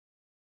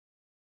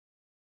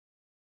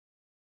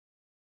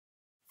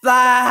Fly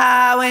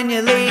high when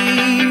you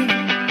leave,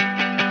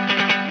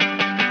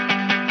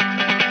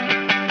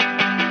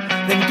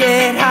 then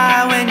get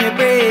high when you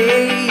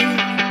breathe.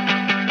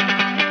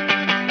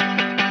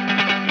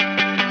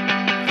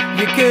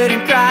 You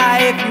couldn't cry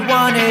if you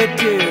wanted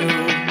to.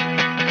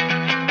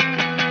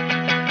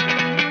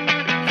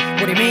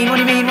 What do you mean, what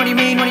do you mean, what do you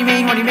mean, what do you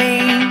mean, what do you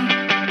mean?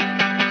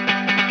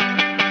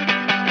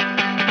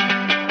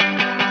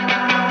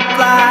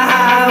 Fly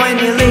high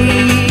when you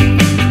leave,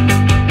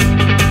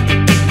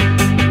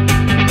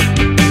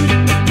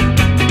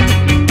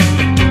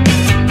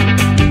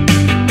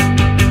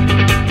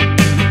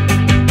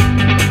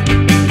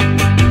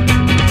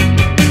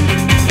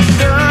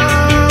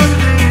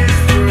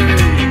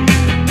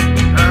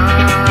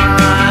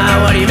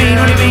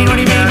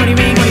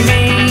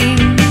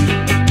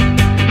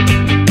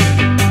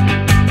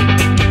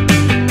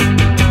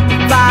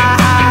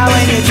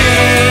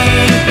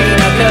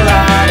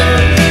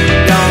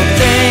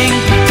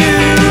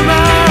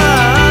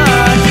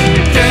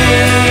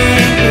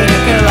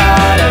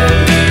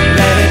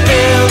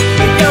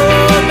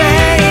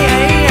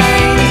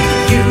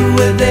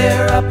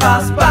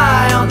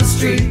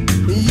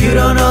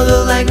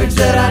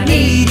 that I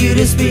need you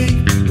to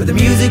speak, but the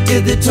music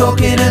did the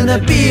talking and the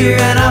beer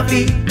and our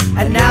feet.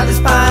 And now this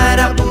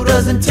pineapple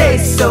doesn't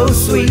taste so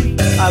sweet.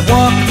 I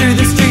walk through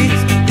the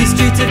streets, these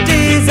streets of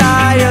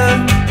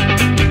desire.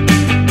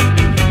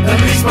 At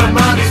least my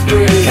mind is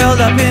free,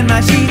 curled up in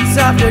my sheets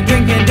after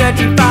drinking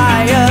dirty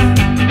fire.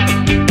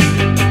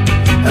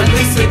 At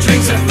least the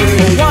drinks are free.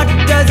 Well, what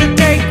does it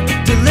take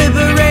to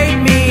liberate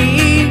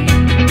me?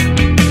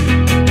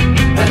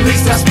 At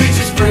least our speech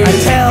is free. I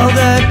tell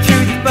the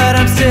truth, but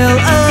I'm still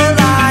a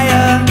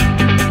liar.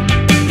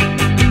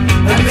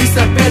 At least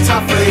the beds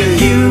are free.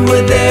 You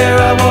were there,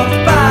 I walked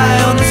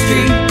by on the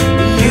street.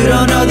 You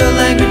don't know the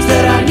language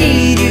that I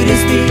need you to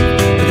speak,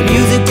 but the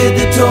music did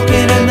the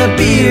talking and the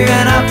beer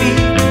and our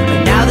feet.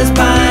 And now this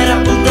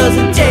pineapple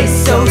doesn't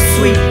taste so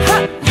sweet.